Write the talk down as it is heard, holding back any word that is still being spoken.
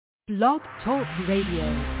Blog Talk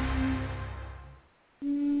Radio.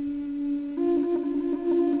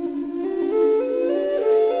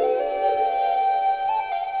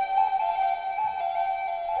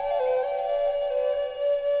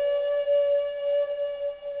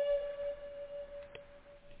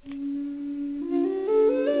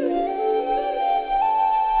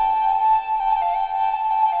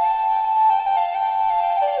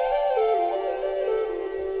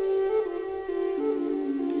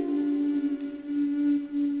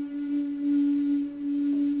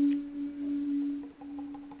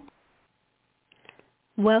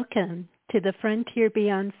 Welcome to the Frontier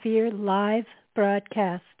Beyond Fear live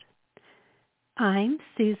broadcast. I'm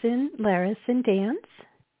Susan Larison Danz,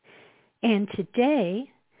 and today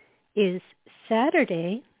is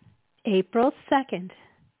Saturday, April 2nd,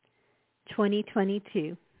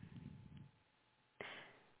 2022.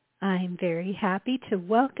 I'm very happy to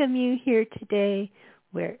welcome you here today,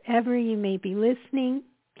 wherever you may be listening.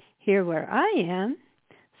 Here where I am,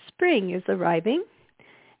 spring is arriving,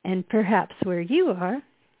 and perhaps where you are,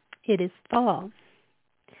 it is fall.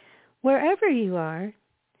 Wherever you are,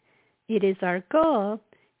 it is our goal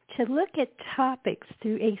to look at topics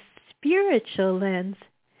through a spiritual lens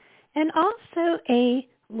and also a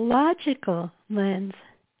logical lens,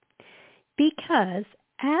 because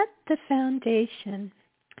at the foundation,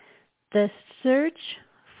 the search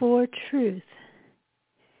for truth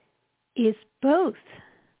is both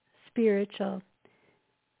spiritual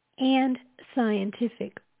and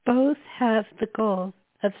scientific. Both have the goal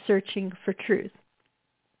of searching for truth.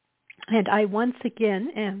 And I once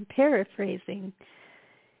again am paraphrasing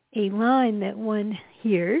a line that one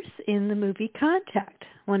hears in the movie Contact,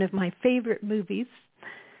 one of my favorite movies.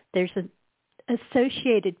 There's an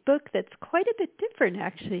associated book that's quite a bit different,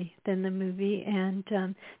 actually, than the movie, and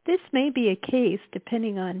this may be a case,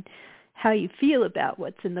 depending on how you feel about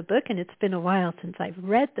what's in the book, and it's been a while since I've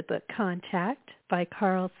read the book Contact by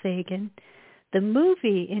Carl Sagan. The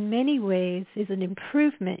movie, in many ways, is an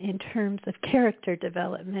improvement in terms of character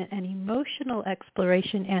development and emotional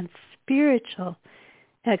exploration and spiritual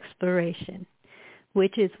exploration,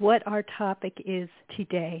 which is what our topic is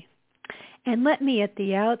today. And let me at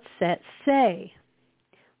the outset say,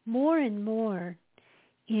 more and more,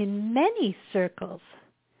 in many circles,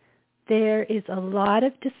 there is a lot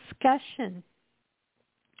of discussion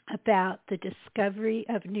about the discovery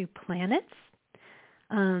of new planets.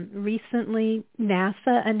 Recently,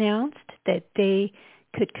 NASA announced that they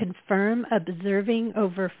could confirm observing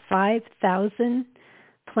over 5,000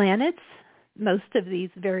 planets, most of these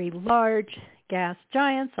very large gas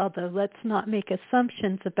giants, although let's not make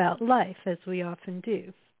assumptions about life, as we often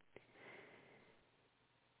do.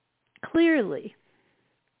 Clearly,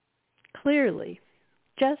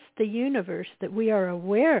 just the universe that we are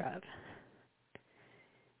aware of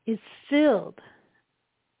is filled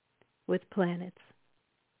with planets.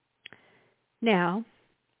 Now,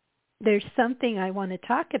 there's something I want to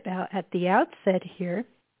talk about at the outset here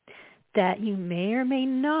that you may or may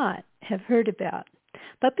not have heard about.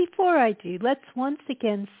 But before I do, let's once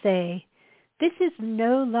again say this is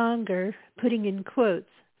no longer, putting in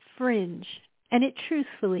quotes, fringe, and it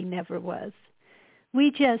truthfully never was.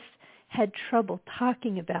 We just had trouble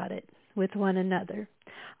talking about it with one another.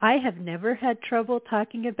 I have never had trouble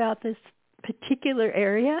talking about this particular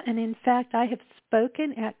area, and in fact I have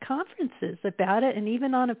spoken at conferences about it, and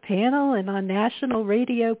even on a panel and on national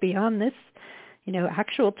radio beyond this,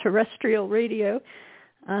 actual terrestrial radio.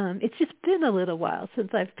 It's just been a little while since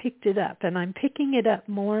I've picked it up, and I'm picking it up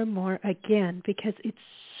more and more again because it's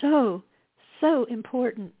so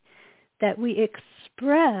important that we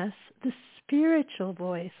express the spiritual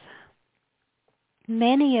voice.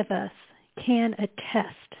 Many of us can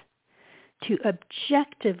attest to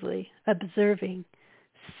objectively observing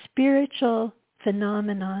spiritual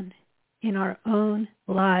phenomenon in our own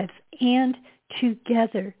lives and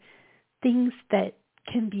together, things that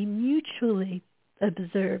can be mutually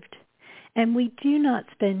observed. And we do not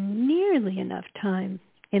spend nearly enough time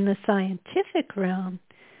in the scientific realm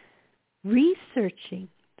researching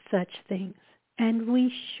such things, and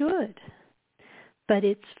we should. But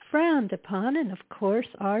it's frowned upon, and of course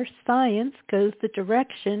our science goes the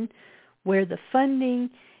direction where the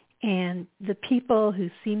funding and the people who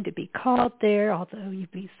seem to be called there, although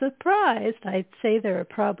you'd be surprised, I'd say there are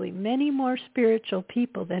probably many more spiritual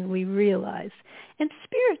people than we realize. And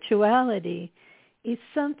spirituality is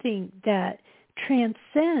something that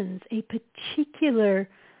transcends a particular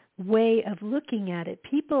way of looking at it.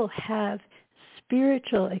 People have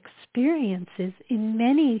spiritual experiences in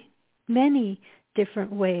many, many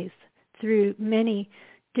different ways, through many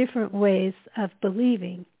different ways of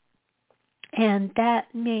believing. And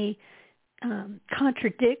that may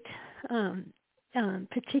contradict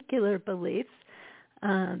particular beliefs,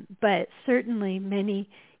 but certainly many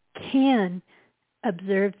can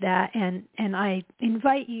observe that. And I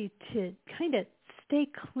invite you to kind of stay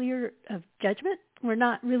clear of judgment. We're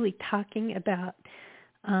not really talking about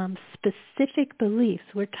specific beliefs.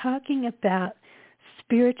 We're talking about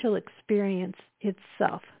spiritual experience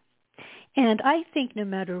itself. And I think no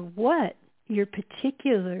matter what your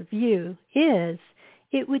particular view is,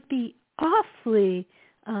 it would be awfully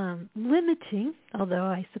limiting, although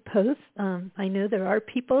I suppose I know there are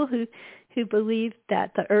people who believe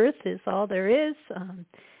that the earth is all there is,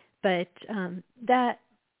 but that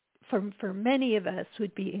for many of us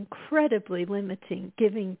would be incredibly limiting,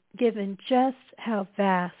 given just how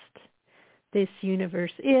vast this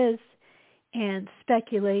universe is, and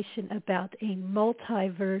speculation about a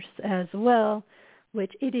multiverse as well,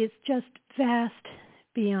 which it is just vast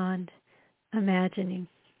beyond imagining.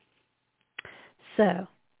 So,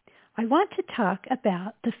 I want to talk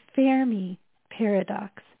about the Fermi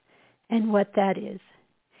paradox and what that is.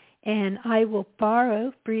 And I will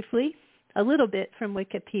borrow briefly a little bit from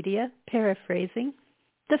Wikipedia, paraphrasing.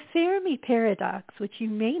 The Fermi paradox, which you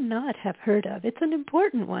may not have heard of, it's an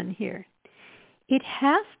important one here. It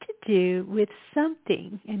has to do with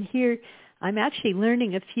something, and here I'm actually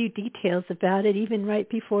learning a few details about it even right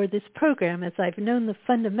before this program, as I've known the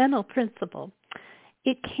fundamental principle.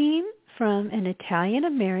 It came from an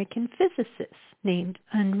Italian-American physicist named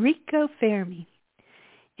Enrico Fermi,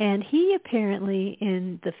 and he apparently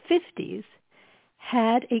in the 50s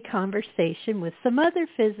had a conversation with some other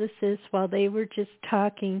physicists while they were just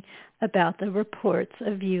talking about the reports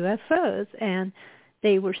of UFOs, and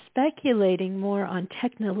they were speculating more on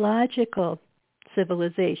technological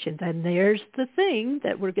civilizations. And there's the thing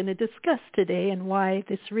that we're going to discuss today and why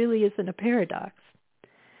this really isn't a paradox.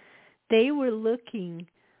 They were looking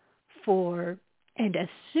for and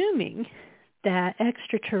assuming that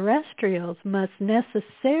extraterrestrials must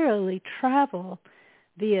necessarily travel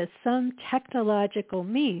via some technological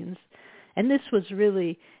means. And this was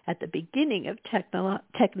really at the beginning of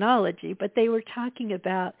technology, but they were talking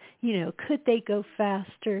about, could they go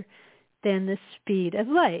faster than the speed of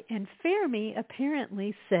light? And Fermi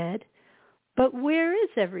apparently said, but where is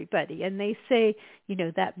everybody? And they say,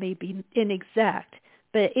 that may be inexact.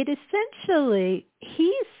 But it essentially,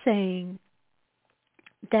 he's saying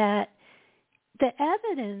that the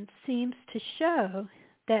evidence seems to show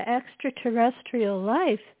that extraterrestrial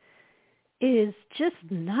life is just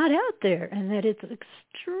not out there and that it's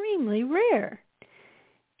extremely rare.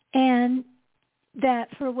 And that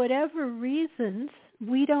for whatever reasons,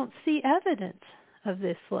 we don't see evidence of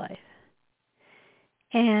this life.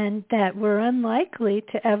 And that we're unlikely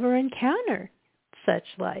to ever encounter such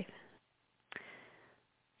life.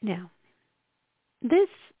 Now, this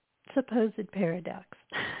supposed paradox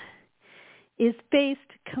is based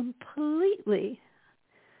completely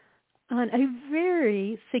on a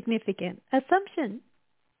very significant assumption.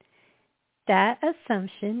 That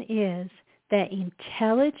assumption is that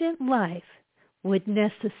intelligent life would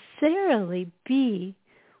necessarily be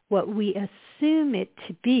what we assume it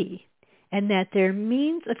to be, and that their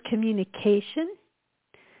means of communication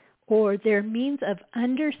or their means of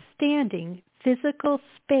understanding physical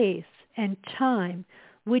space and time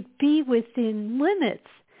would be within limits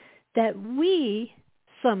that we,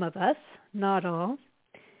 some of us, not all,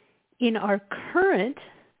 in our current,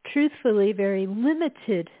 truthfully very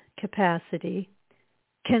limited capacity,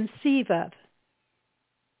 conceive of.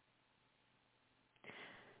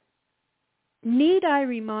 Need I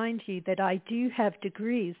remind you that I do have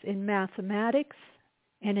degrees in mathematics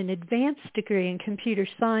and an advanced degree in computer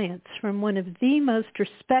science from one of the most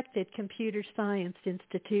respected computer science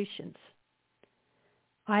institutions.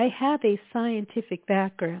 I have a scientific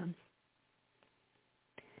background.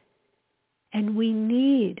 And we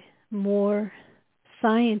need more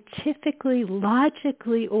scientifically,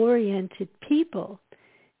 logically oriented people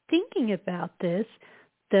thinking about this,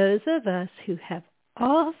 those of us who have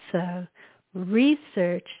also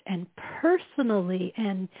researched and personally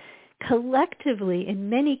and collectively, in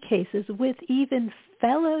many cases, with even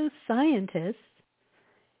fellow scientists,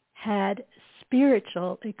 had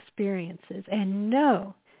spiritual experiences and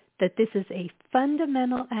know that this is a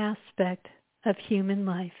fundamental aspect of human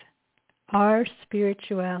life, our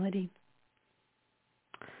spirituality.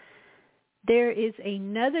 There is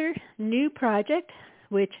another new project,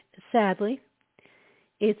 which sadly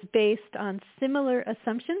is based on similar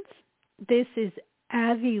assumptions. This is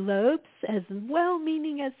Avi Loeb's, as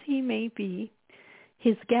well-meaning as he may be,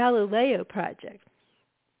 his Galileo project.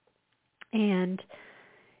 And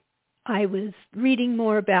I was reading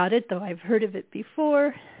more about it, though I've heard of it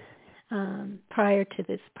before, prior to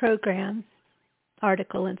this program.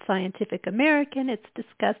 Article in Scientific American. It's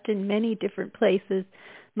discussed in many different places.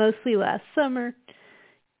 Mostly last summer,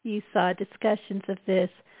 you saw discussions of this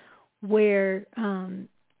where, and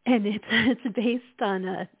it's based on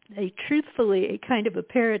a truthfully a kind of a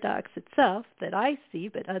paradox itself that I see,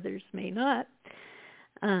 but others may not.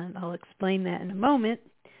 I'll explain that in a moment,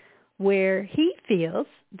 where he feels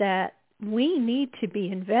that we need to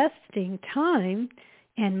be investing time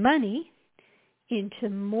and money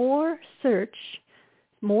into more searches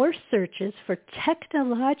for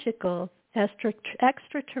technological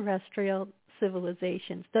extraterrestrial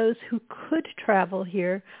civilizations, those who could travel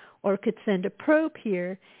here or could send a probe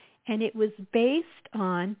here. And it was based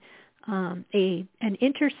on an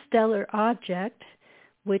interstellar object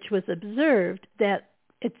which was observed that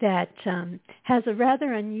has a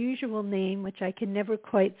rather unusual name, which I can never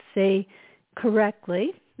quite say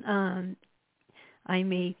correctly. I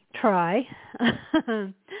may try.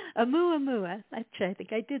 Oumuamua. Actually, I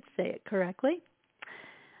think I did say it correctly.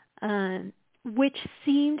 Which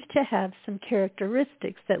seemed to have some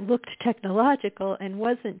characteristics that looked technological and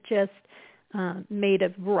wasn't just made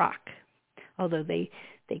of rock, although they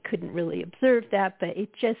couldn't really observe that, but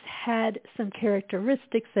it just had some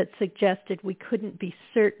characteristics that suggested we couldn't be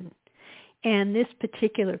certain. And this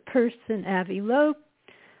particular person, Avi Loeb,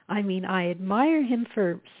 I mean, I admire him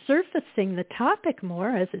for surfacing the topic more,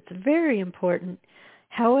 as it's very important.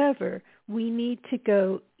 However, we need to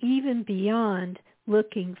go even beyond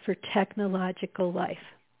looking for technological life.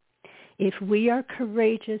 If we are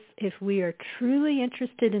courageous, if we are truly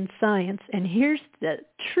interested in science, and here's the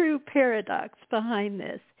true paradox behind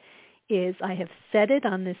this, is I have said it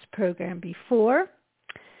on this program before,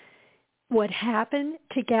 what happened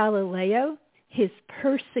to Galileo, his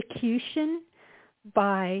persecution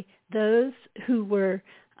by those who were,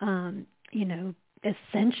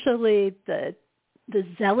 essentially the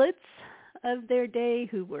zealots of their day,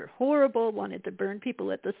 who were horrible, wanted to burn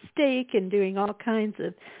people at the stake and doing all kinds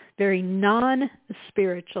of very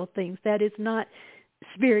non-spiritual things. That is not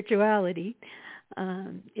spirituality.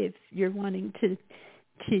 If you're wanting to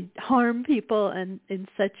harm people and in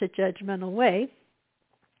such a judgmental way,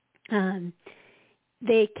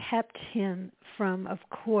 they kept him from, of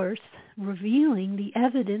course, revealing the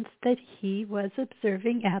evidence that he was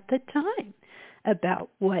observing at the time about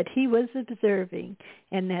what he was observing,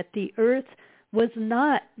 and that the earth was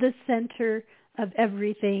not the center of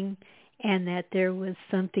everything, and that there was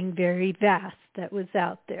something very vast that was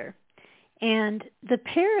out there. And the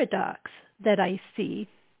paradox that I see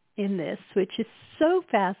in this, which is so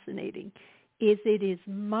fascinating, is it is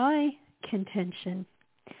my contention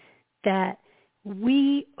that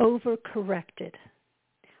we overcorrected.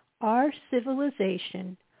 Our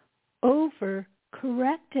civilization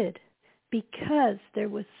overcorrected because there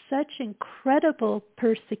was such incredible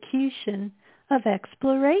persecution of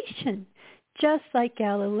exploration. Just like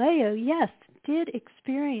Galileo, yes, did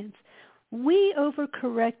experience. We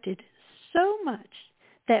overcorrected so much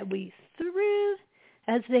that we threw,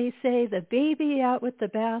 as they say, the baby out with the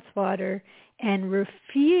bathwater and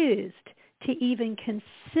refused to even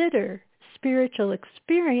consider spiritual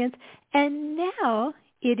experience, and now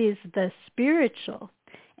it is the spiritual.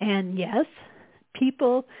 And yes,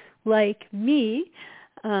 people like me,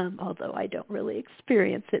 although I don't really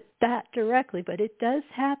experience it that directly, but it does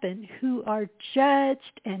happen, who are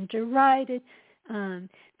judged and derided.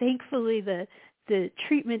 Thankfully, the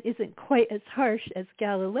treatment isn't quite as harsh as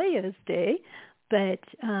Galileo's day, but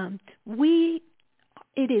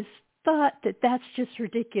it is thought that that's just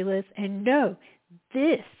ridiculous. And no,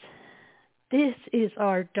 this is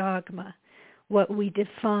our dogma, what we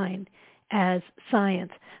define as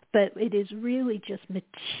science. But it is really just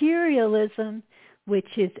materialism,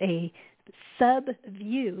 which is a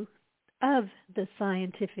sub-view of the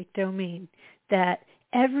scientific domain, that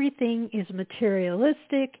everything is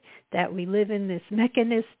materialistic, that we live in this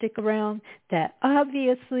mechanistic realm, that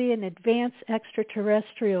obviously an advanced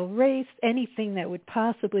extraterrestrial race, anything that would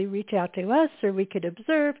possibly reach out to us or we could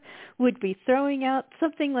observe, would be throwing out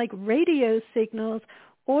something like radio signals,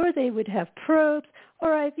 or they would have probes,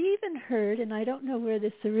 or I've even heard, and I don't know where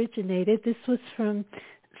this originated, this was from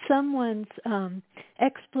someone's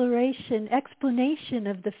explanation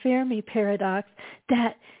of the Fermi paradox,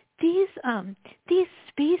 that these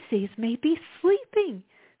species may be sleeping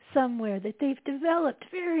somewhere, that they've developed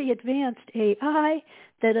very advanced AI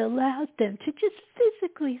that allows them to just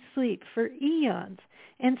physically sleep for eons.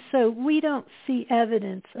 And so we don't see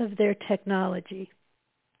evidence of their technology.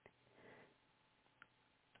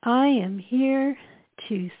 I am here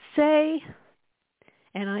to say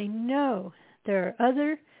And I know there are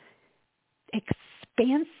other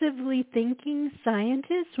expansively thinking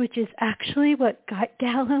scientists, which is actually what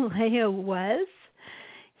Galileo was.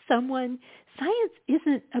 Science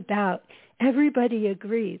isn't about everybody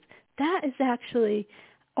agrees. That is actually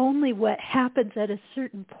only what happens at a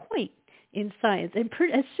certain point in science. And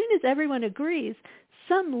as soon as everyone agrees,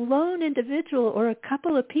 some lone individual or a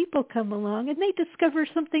couple of people come along and they discover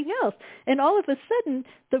something else. And all of a sudden,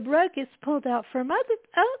 the rug is pulled out from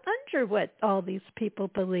under what all these people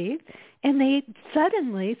believe. And they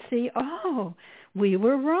suddenly see, oh, we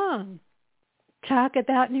were wrong. Talk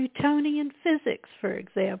about Newtonian physics, for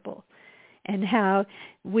example, and how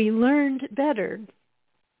we learned better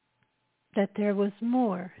that there was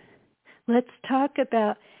more. Let's talk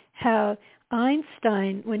about how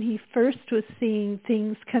Einstein, when he first was seeing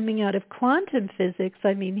things coming out of quantum physics,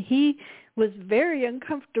 he was very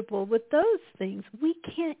uncomfortable with those things. We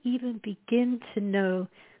can't even begin to know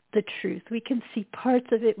the truth. We can see parts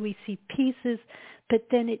of it, we see pieces, but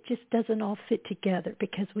then it just doesn't all fit together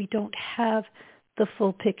because we don't have the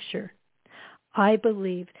full picture. I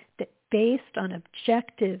believe that based on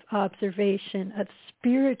objective observation of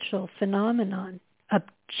spiritual phenomenon,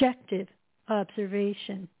 objective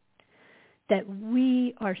observation, that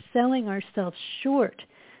we are selling ourselves short,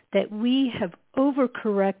 that we have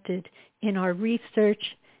overcorrected in our research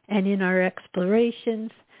and in our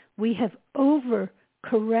explorations. We have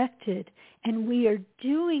overcorrected, and we are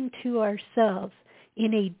doing to ourselves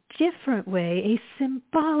in a different way, a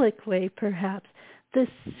symbolic way perhaps, the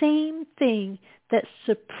same thing that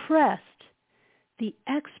suppressed the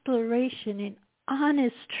exploration in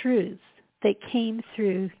honest truths that came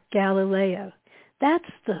through Galileo. That's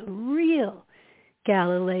the real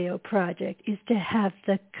Galileo project, is to have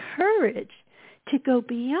the courage to go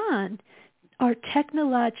beyond our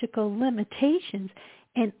technological limitations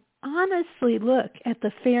and honestly look at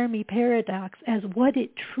the Fermi paradox as what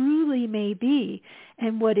it truly may be.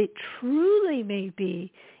 And what it truly may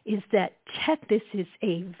be is that this is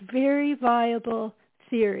a very viable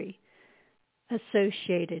theory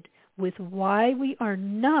associated with why we are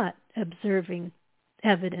not observing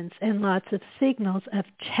evidence and lots of signals of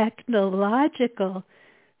technological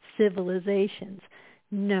civilizations.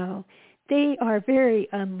 No, they are very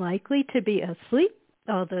unlikely to be asleep,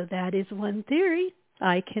 although that is one theory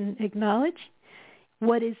I can acknowledge.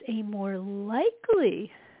 What is a more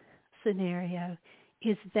likely scenario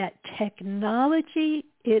is that technology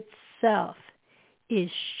itself is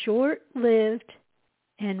short-lived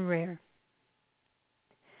and rare.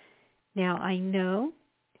 Now, I know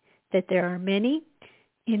that there are many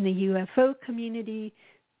in the UFO community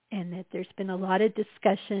and that there's been a lot of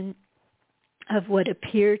discussion of what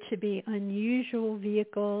appear to be unusual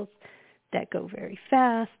vehicles that go very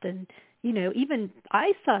fast. And, even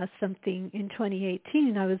I saw something in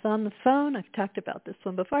 2018. I was on the phone. I've talked about this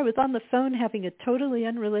one before. I was on the phone having a totally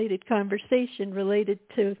unrelated conversation related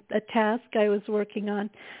to a task I was working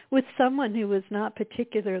on with someone who was not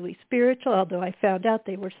particularly spiritual, although I found out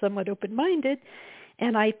they were somewhat open-minded.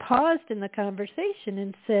 And I paused in the conversation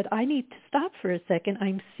and said, I need to stop for a second.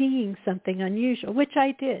 I'm seeing something unusual, which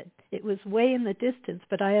I did. It was way in the distance,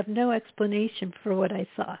 but I have no explanation for what I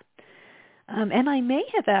saw. And I may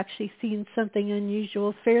have actually seen something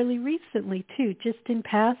unusual fairly recently, too, just in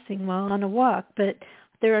passing while on a walk. But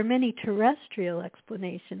there are many terrestrial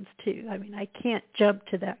explanations, too. I can't jump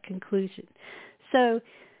to that conclusion. So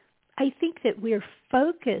I think that we're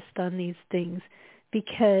focused on these things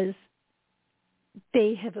because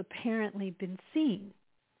they have apparently been seen.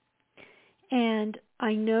 And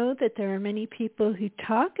I know that there are many people who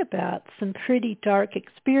talk about some pretty dark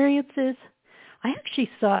experiences. I actually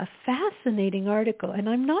saw a fascinating article, and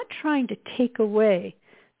I'm not trying to take away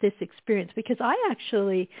this experience because I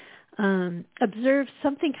actually observed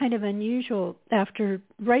something kind of unusual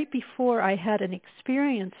right before I had an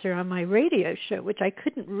experiencer on my radio show, which I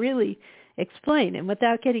couldn't really explain, and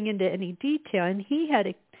without getting into any detail. And he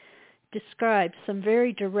had described some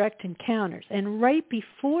very direct encounters. And right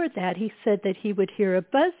before that, he said that he would hear a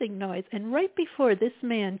buzzing noise. And right before this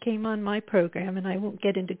man came on my program, and I won't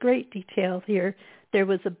get into great detail here, there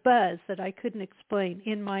was a buzz that I couldn't explain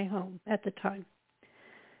in my home at the time.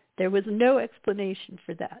 There was no explanation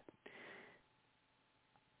for that.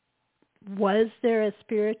 Was there a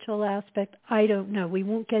spiritual aspect? I don't know. We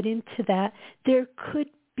won't get into that. There could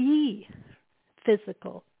be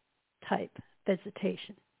physical type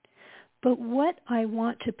visitation. But what I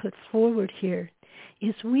want to put forward here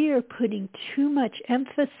is we are putting too much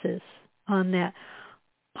emphasis on that.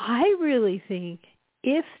 I really think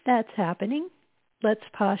if that's happening, let's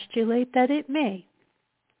postulate that it may.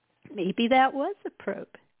 Maybe that was a probe.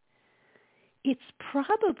 it's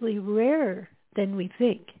probably rarer than we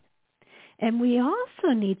think. And we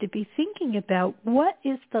also need to be thinking about what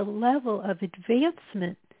is the level of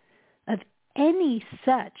advancement of any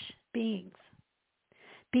such beings.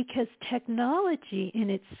 Because technology in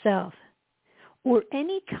itself, or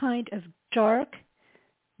any kind of dark,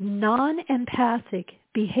 non-empathic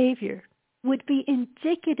behavior, would be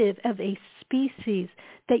indicative of a species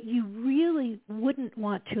that you really wouldn't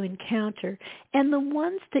want to encounter. And the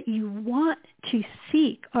ones that you want to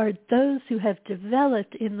seek are those who have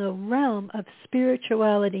developed in the realm of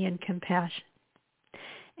spirituality and compassion.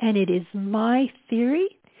 And it is my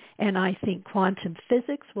theory, and I think quantum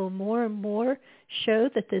physics will more and more show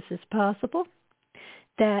that this is possible,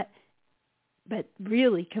 but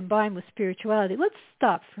really combined with spirituality. Let's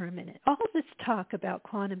stop for a minute. All this talk about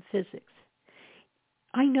quantum physics,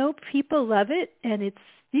 I know people love it, and it's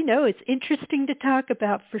interesting to talk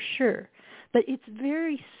about for sure, but it's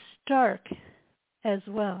very stark as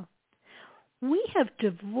well. We have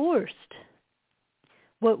divorced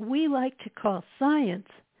what we like to call science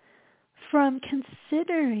from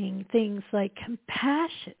considering things like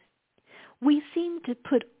compassion. We seem to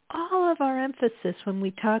put all of our emphasis when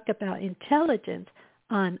we talk about intelligence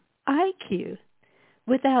on IQ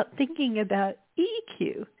without thinking about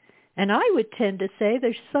EQ. And I would tend to say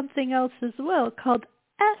there's something else as well called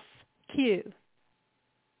SQ,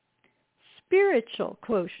 spiritual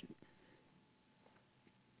quotient.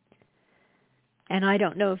 And I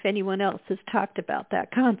don't know if anyone else has talked about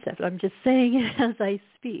that concept. I'm just saying it as I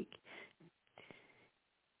speak.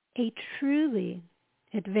 A truly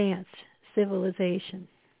advanced civilization,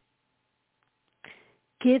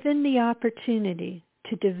 given the opportunity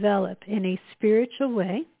to develop in a spiritual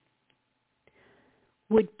way,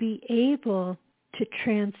 would be able to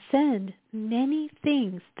transcend many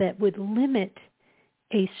things that would limit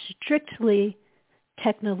a strictly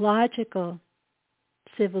technological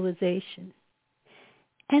civilization.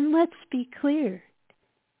 And let's be clear,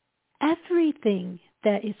 everything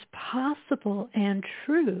that is possible and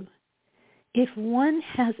true, if one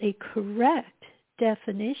has a correct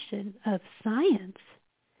definition of science,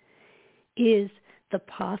 is the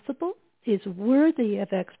possible, is worthy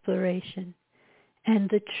of exploration, and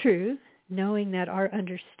the true, knowing that our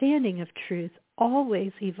understanding of truth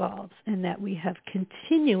always evolves and that we have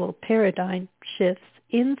continual paradigm shifts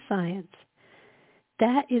in science,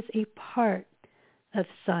 that is a part of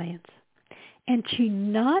science. And to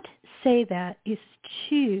not say that is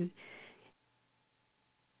to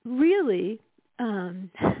really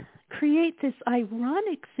create this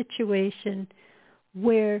ironic situation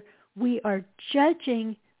where we are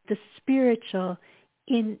judging the spiritual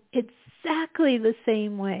in exactly the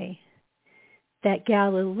same way that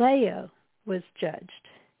Galileo was judged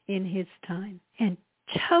in his time, and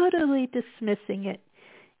totally dismissing it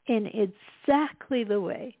in exactly the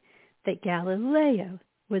way that Galileo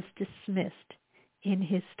was dismissed in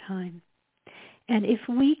his time. And if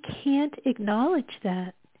we can't acknowledge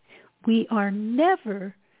that, we are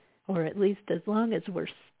never, or at least as long as we're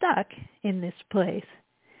stuck in this place,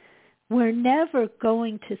 we're never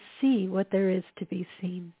going to see what there is to be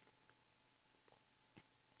seen.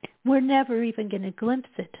 We're never even going to glimpse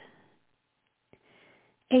it.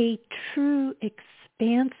 A true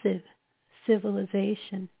expansive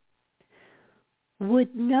civilization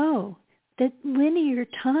would know that linear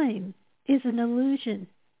time is an illusion.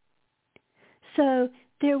 So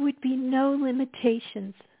there would be no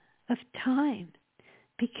limitations of time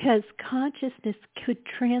because consciousness could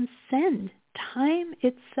transcend time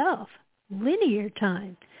itself, linear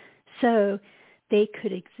time. So they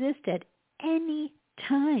could exist at any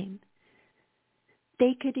time.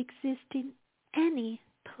 They could exist in any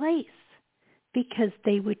place because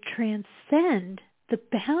they would transcend the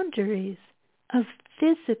boundaries of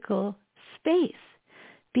physical space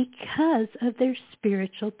because of their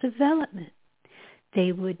spiritual development.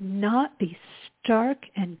 They would not be stark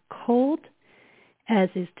and cold, as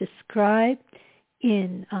is described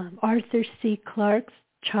in Arthur C. Clarke's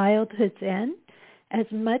Childhood's End. As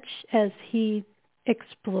much as he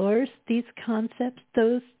explores these concepts,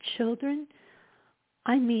 those children,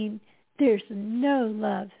 I mean, there's no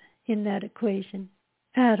love in that equation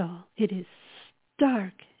at all. It is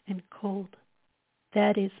stark and cold.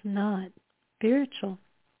 That is not spiritual.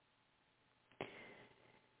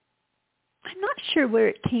 I'm not sure where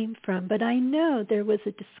it came from, but I know there was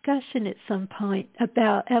a discussion at some point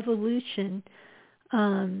about evolution,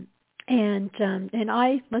 and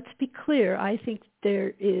let's be clear, I think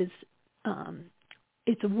there is,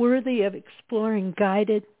 it's worthy of exploring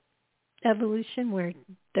guided evolution where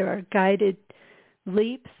there are guided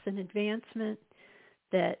leaps and advancement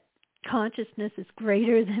that consciousness is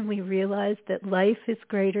greater than we realize, that life is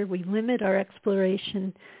greater. We limit our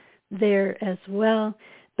exploration there as well.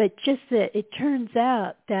 But just that it turns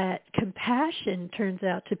out that compassion turns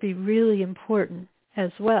out to be really important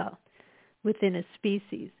as well within a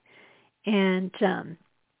species. And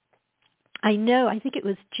I think it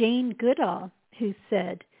was Jane Goodall who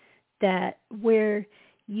said that where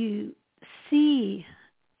you see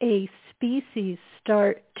a species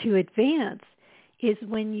start to advance is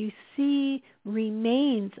when you see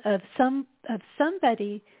remains of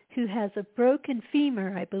somebody who has a broken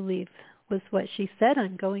femur, I believe was what she said.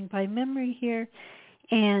 I'm going by memory here.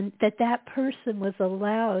 And that person was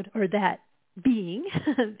allowed, or that being,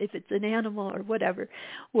 if it's an animal or whatever,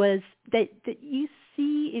 was that you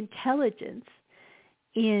see intelligence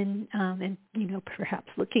in, and perhaps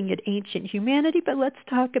looking at ancient humanity, but let's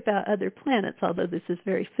talk about other planets, although this is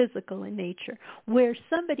very physical in nature, where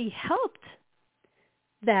somebody helped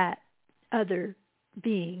that other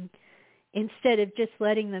being instead of just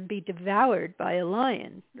letting them be devoured by a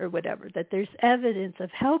lion or whatever, that there's evidence of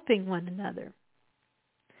helping one another.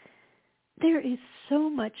 There is so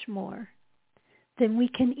much more than we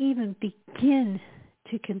can even begin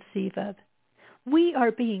to conceive of. We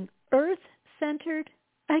are being earth-centered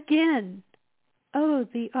again. Oh,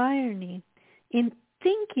 the irony in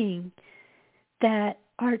thinking that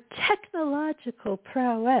our technological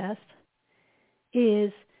prowess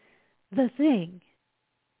is the thing.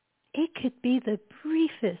 It could be the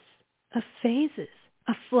briefest of phases,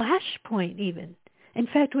 a flashpoint even. In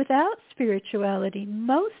fact, without spirituality,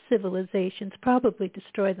 most civilizations probably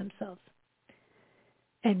destroy themselves.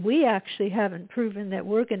 And we actually haven't proven that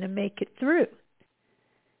we're going to make it through.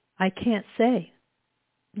 I can't say.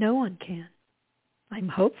 No one can. I'm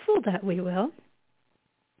hopeful that we will.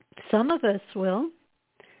 Some of us will.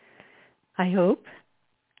 I hope.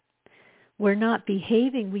 We're not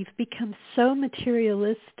behaving. We've become so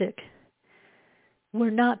materialistic. We're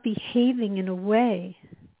not behaving in a way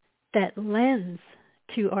that lends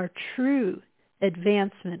to our true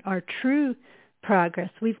advancement, our true progress.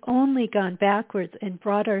 We've only gone backwards and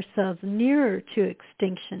brought ourselves nearer to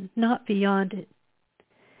extinction, not beyond it.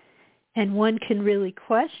 And one can really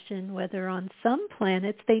question whether on some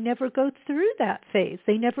planets they never go through that phase.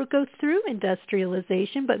 They never go through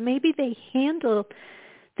industrialization, but maybe they handle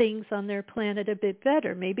things on their planet a bit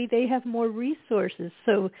better. Maybe they have more resources,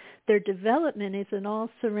 so their development isn't all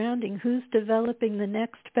surrounding who's developing the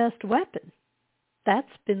next best weapon.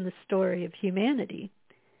 That's been the story of humanity.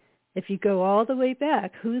 If you go all the way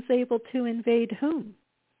back, who's able to invade whom?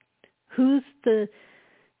 Who's the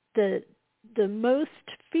most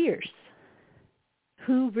fierce?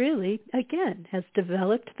 Who really, again, has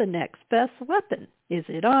developed the next best weapon? Is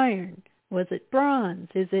it iron? Was it bronze?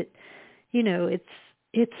 Is it,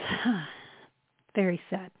 it's very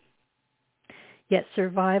sad. Yet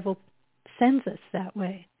survival sends us that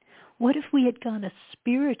way. What if we had gone a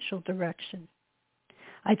spiritual direction?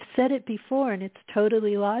 I've said it before, and it's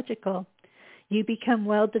totally logical. You become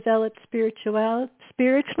well-developed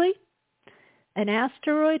spiritually, an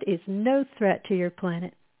asteroid is no threat to your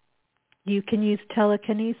planet. You can use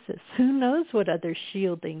telekinesis. Who knows what other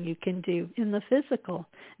shielding you can do in the physical?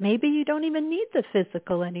 Maybe you don't even need the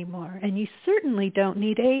physical anymore, and you certainly don't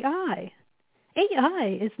need AI.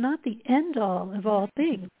 AI is not the end-all of all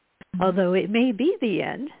things, although it may be the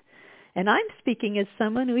end. And I'm speaking as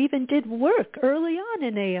someone who even did work early on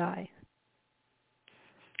in AI.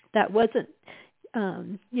 That wasn't,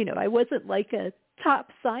 I wasn't like a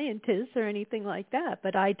top scientist or anything like that,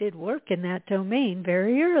 but I did work in that domain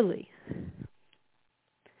very early.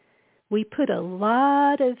 We put a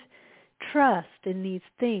lot of trust in these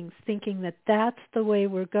things, thinking that that's the way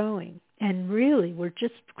we're going. And really, we're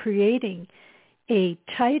just creating a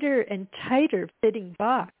tighter and tighter fitting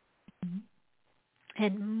box.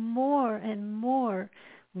 And more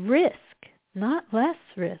risk, not less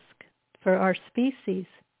risk, for our species.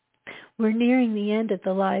 We're nearing the end of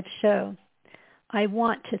the live show. I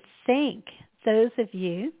want to thank those of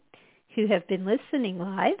you who have been listening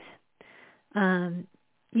live.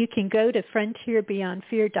 You can go to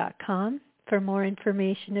frontierbeyondfear.com for more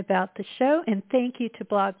information about the show. And thank you to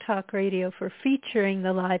Blog Talk Radio for featuring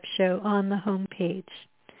the live show on the homepage.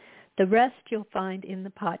 The rest you'll find in the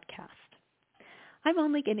podcast. I'm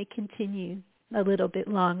only going to continue a little bit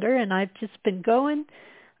longer, and I've just been going.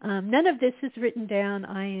 None of this is written down.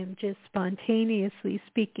 I am just spontaneously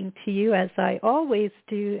speaking to you as I always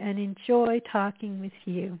do and enjoy talking with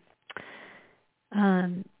you.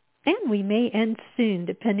 And we may end soon,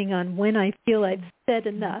 depending on when I feel I've said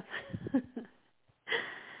enough.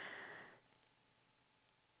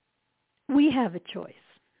 We have a choice.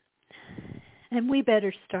 And we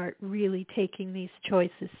better start really taking these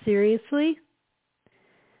choices seriously.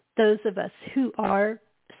 Those of us who are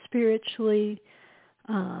spiritually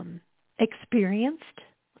experienced,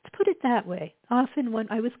 let's put it that way. Often when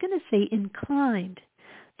I was going to say inclined,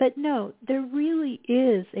 but no, there really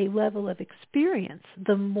is a level of experience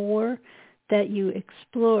the more that you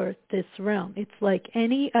explore this realm. It's like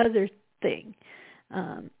any other thing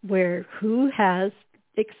where who has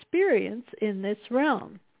experience in this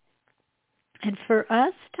realm. And for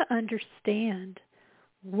us to understand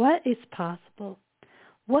what is possible,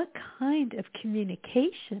 what kind of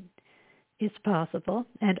communication is possible,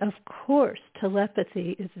 and of course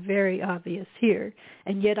telepathy is very obvious here,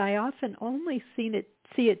 and yet I often only see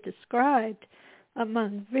it described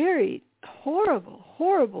among very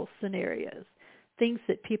horrible scenarios, things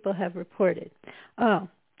that people have reported. Oh,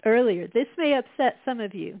 earlier, this may upset some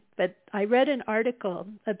of you, but I read an article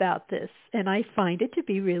about this, and I find it to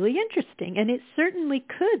be really interesting, and it certainly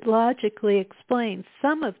could logically explain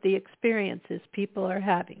some of the experiences people are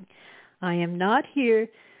having. I am not here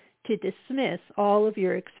to dismiss all of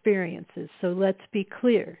your experiences, so let's be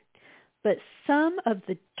clear. But some of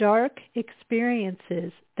the dark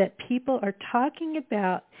experiences that people are talking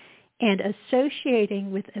about and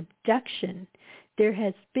associating with abduction, there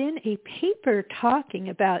has been a paper talking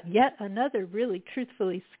about yet another really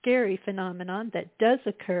truthfully scary phenomenon that does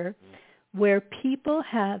occur where people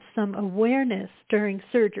have some awareness during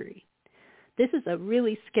surgery. This is a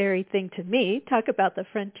really scary thing to me. Talk about the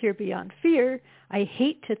frontier beyond fear. I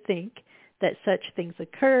hate to think that such things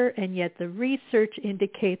occur, and yet the research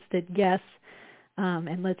indicates that yes,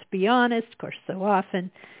 and let's be honest, of course, so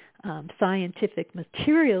often scientific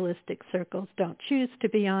materialistic circles don't choose to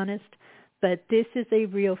be honest, but this is a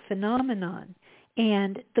real phenomenon.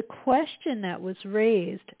 And the question that was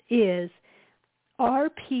raised is, are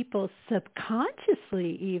people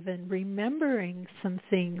subconsciously even remembering some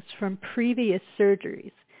things from previous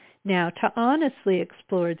surgeries? Now, to honestly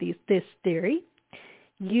explore this theory,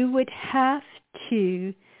 you would have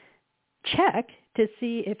to check to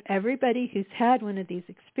see if everybody who's had one of these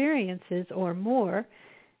experiences or more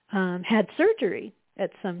had surgery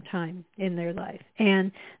at some time in their life.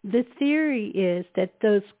 And the theory is that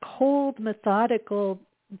those cold, methodical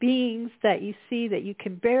beings that you see that you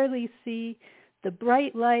can barely see, the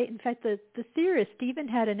bright light. In fact, the theorist even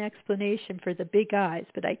had an explanation for the big eyes,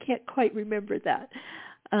 but I can't quite remember that.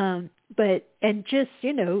 And just,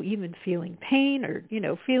 even feeling pain or,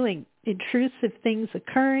 feeling intrusive things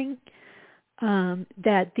occurring,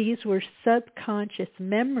 that these were subconscious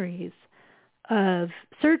memories of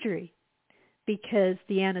surgery because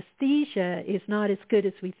the anesthesia is not as good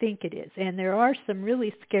as we think it is. And there are some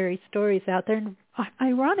really scary stories out there. And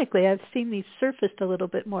ironically, I've seen these surfaced a little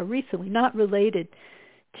bit more recently, not related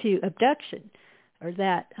to abduction or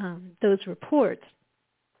that those reports,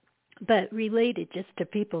 but related just to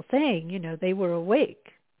people saying, they were awake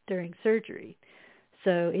during surgery.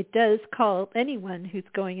 So it does call anyone who's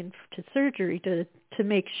going into surgery to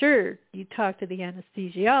make sure you talk to the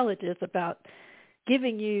anesthesiologist about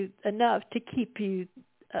giving you enough to keep you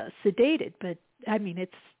sedated. But,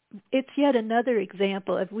 it's yet another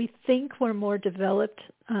example of we think we're more developed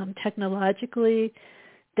technologically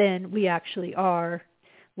than we actually are.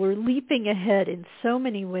 We're leaping ahead in so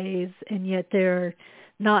many ways, and yet there are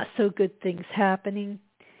not so good things happening.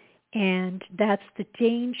 And that's the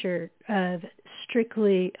danger of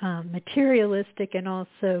strictly materialistic and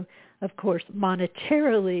also, of course,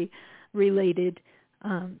 monetarily related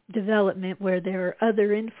development where there are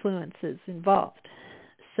other influences involved.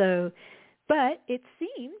 So, but it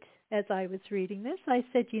seemed, as I was reading this, I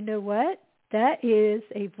said, you know what? That is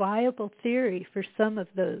a viable theory for some of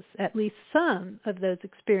those, at least some of those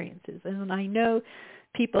experiences. And I know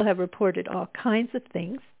people have reported all kinds of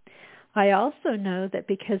things. I also know that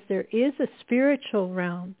because there is a spiritual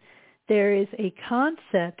realm, there is a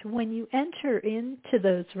concept when you enter into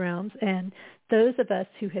those realms, and those of us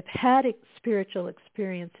who have had spiritual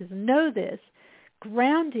experiences know this,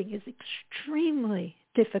 grounding is extremely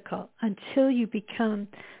difficult until you become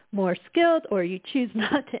more skilled or you choose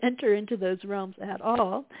not to enter into those realms at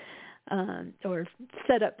all, or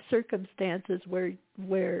set up circumstances where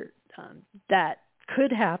that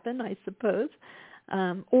could happen, I suppose.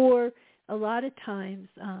 Or a lot of times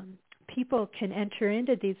people can enter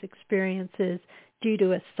into these experiences due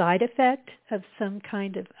to a side effect of some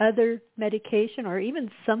kind of other medication or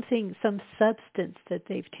even some substance that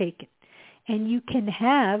they've taken. And you can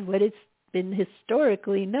have what has been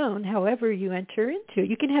historically known, however you enter into it,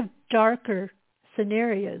 you can have darker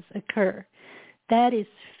scenarios occur. That is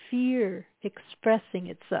fear expressing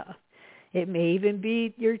itself. It may even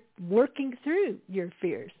be you're working through your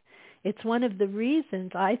fears. it's one of the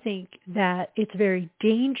reasons I think that it's very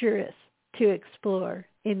dangerous to explore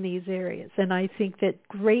in these areas. And I think that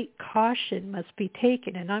great caution must be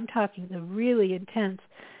taken. And I'm talking the really intense,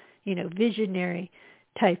 visionary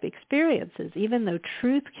type experiences. Even though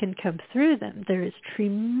truth can come through them, there is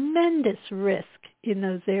tremendous risk in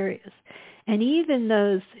those areas. And even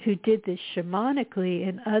those who did this shamanically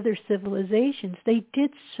in other civilizations, they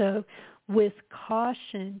did so with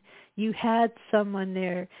caution. You had someone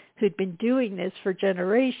there who'd been doing this for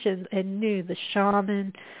generations and knew, the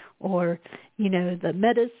shaman or, the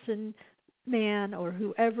medicine man or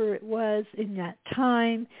whoever it was in that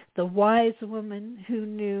time, the wise woman who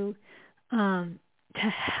knew to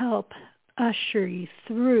help usher you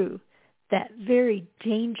through that very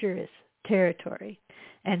dangerous territory.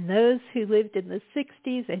 And those who lived in the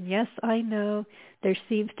 60s, and yes, I know there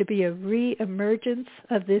seems to be a re-emergence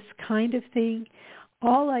of this kind of thing,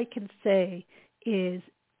 all I can say is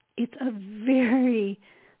it's a very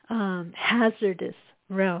hazardous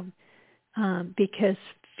realm because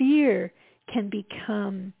fear can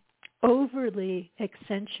become overly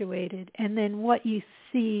accentuated, and then what you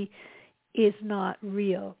see is not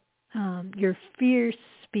real. Your fears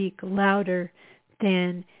speak louder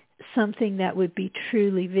than something that would be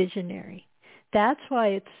truly visionary. That's why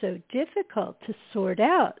it's so difficult to sort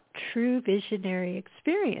out true visionary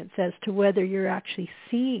experience as to whether you're actually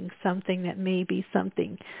seeing something that may be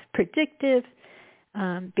something predictive.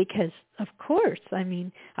 Because, of course,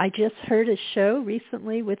 I just heard a show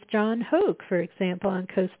recently with John Hogue, for example, on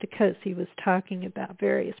Coast to Coast. He was talking about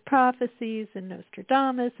various prophecies and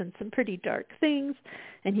Nostradamus and some pretty dark things,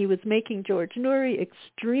 and he was making George Noory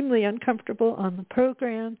extremely uncomfortable on the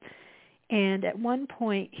program. And at one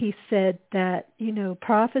point he said that,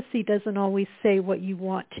 prophecy doesn't always say what you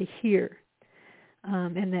want to hear,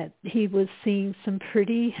 and that he was seeing some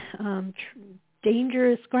pretty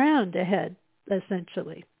dangerous ground ahead,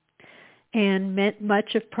 essentially. And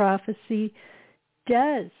much of prophecy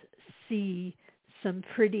does see some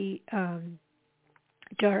pretty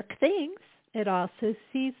dark things. It also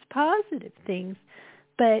sees positive things,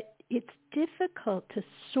 but it's difficult to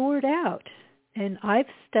sort out. And I've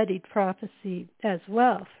studied prophecy as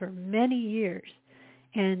well for many years.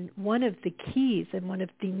 And one of the keys and one of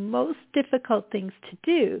the most difficult things to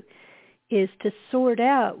do is to sort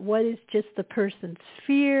out what is just the person's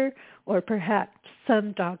fear or perhaps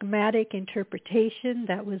some dogmatic interpretation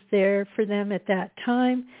that was there for them at that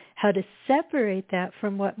time, how to separate that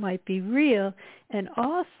from what might be real, and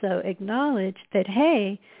also acknowledge that,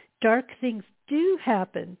 hey, dark things do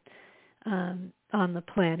happen on the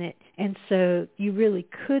planet, and so you really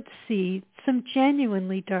could see some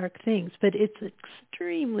genuinely dark things, but it's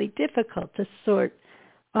extremely difficult to sort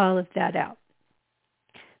all of that out.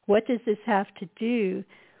 What does this have to do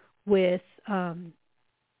with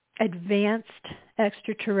advanced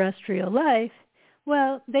extraterrestrial life?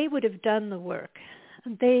 Well, they would have done the work.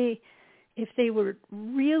 If they were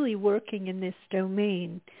really working in this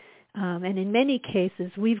domain, and in many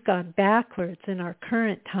cases we've gone backwards in our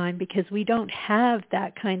current time because we don't have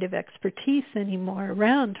that kind of expertise anymore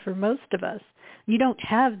around for most of us. You don't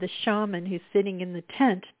have the shaman who's sitting in the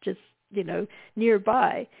tent just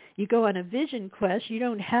nearby. You go on a vision quest, you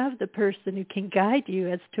don't have the person who can guide you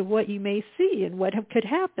as to what you may see and what could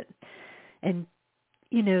happen. And,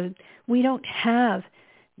 we don't have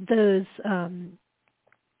those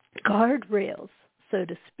guardrails, so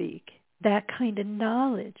to speak, that kind of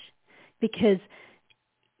knowledge, because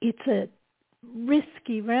it's a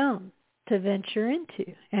risky realm to venture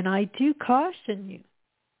into. And I do caution you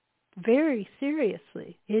very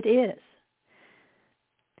seriously. It is.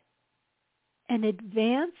 An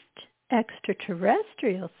advanced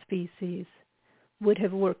extraterrestrial species would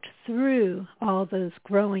have worked through all those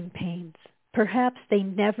growing pains. Perhaps they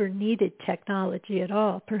never needed technology at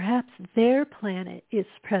all. Perhaps their planet is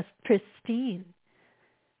pristine.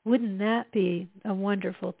 Wouldn't that be a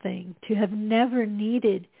wonderful thing, to have never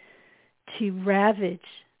needed to ravage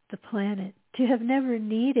the planet, to have never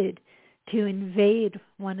needed to invade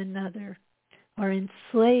one another or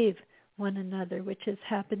enslave one another, which has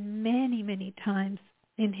happened many, many times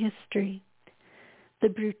in history. The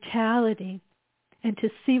brutality, and to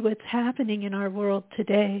see what's happening in our world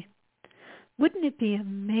today. Wouldn't it be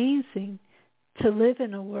amazing to live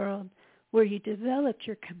in a world where you developed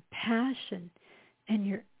your compassion and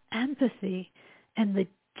your empathy and the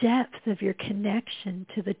depth of your connection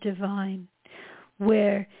to the divine,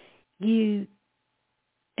 where you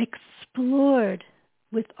explored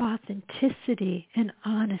with authenticity and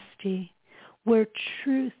honesty, where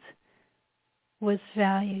truth was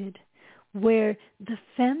valued, where the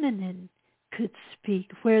feminine could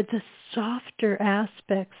speak, where the softer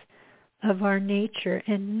aspects of our nature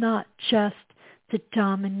and not just the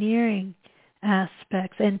domineering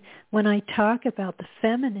aspects. And when I talk about the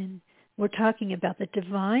feminine, we're talking about the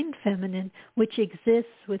divine feminine, which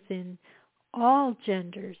exists within all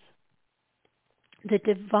genders. The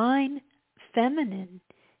divine feminine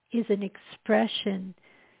is an expression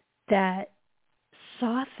that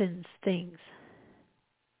softens things.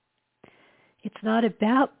 It's not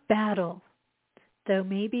about battle, though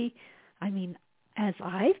maybe, as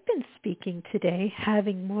I've been speaking today,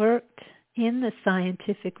 having worked in the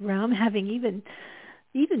scientific realm, having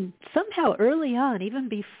even somehow early on, even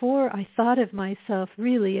before I thought of myself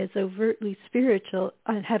really as overtly spiritual,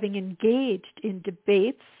 having engaged in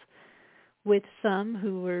debates with some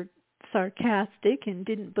who were sarcastic and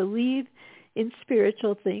didn't believe in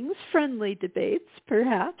spiritual things, friendly debates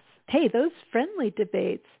perhaps. Hey, those friendly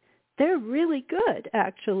debates, they're really good,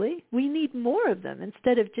 actually. We need more of them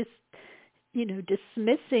instead of just,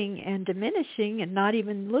 dismissing and diminishing and not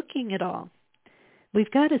even looking at all.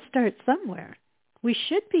 We've got to start somewhere. We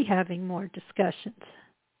should be having more discussions.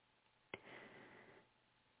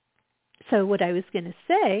 So what I was going to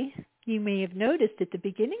say, you may have noticed at the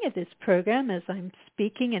beginning of this program as I'm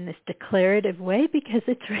speaking in this declarative way, because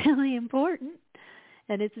it's really important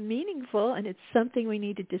and it's meaningful and it's something we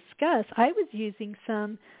need to discuss. I was using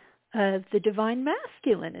some of the divine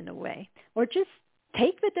masculine in a way, or just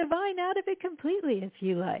take the divine out of it completely if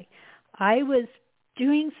you like. I was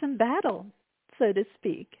doing some battle, so to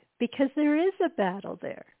speak, because there is a battle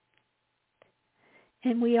there.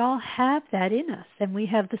 And we all have that in us. And we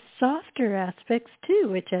have the softer aspects too,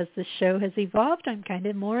 which as the show has evolved, I'm kind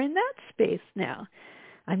of more in that space now.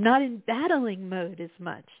 I'm not in battling mode as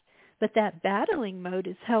much. But that battling mode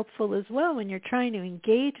is helpful as well when you're trying to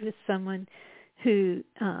engage with someone who,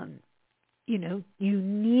 you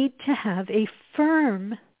need to have a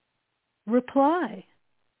firm reply.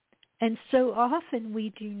 And so often we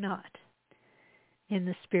do not in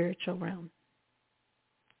the spiritual realm.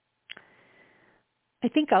 I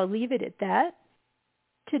think I'll leave it at that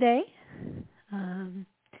today.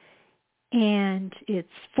 And it's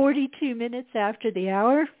 42 minutes after the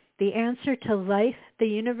hour. The answer to life, the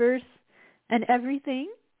universe, and everything,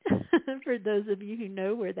 for those of you who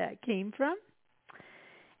know where that came from.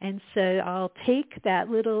 And so I'll take that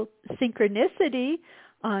little synchronicity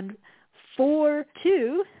on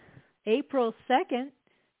 4/2, April 2nd,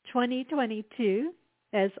 2022,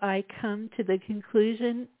 as I come to the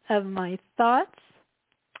conclusion of my thoughts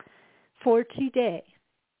for today.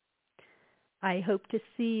 I hope to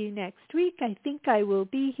see you next week. I think I will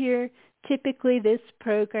be here. Typically this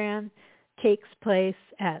program takes place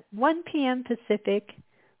at 1 p.m. Pacific,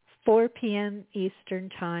 4 p.m. Eastern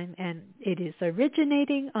Time, and it is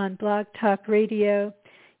originating on Blog Talk Radio.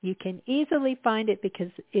 You can easily find it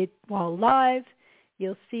because while live,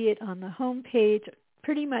 you'll see it on the home page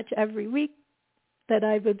pretty much every week that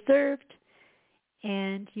I've observed,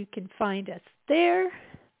 and you can find us there,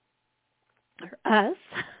 or us,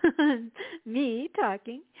 me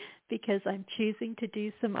talking, because I'm choosing to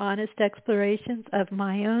do some honest explorations of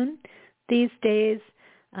my own these days,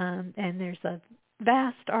 and there's a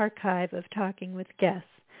vast archive of talking with guests.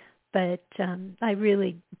 But I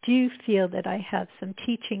really do feel that I have some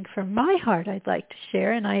teaching from my heart I'd like to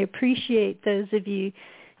share, and I appreciate those of you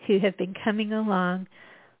who have been coming along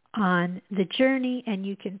on the journey, and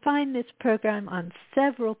you can find this program on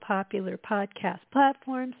several popular podcast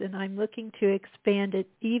platforms, and I'm looking to expand it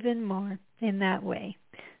even more in that way.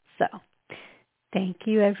 So thank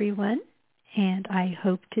you, everyone, and I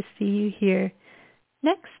hope to see you here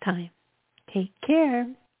next time. Take care.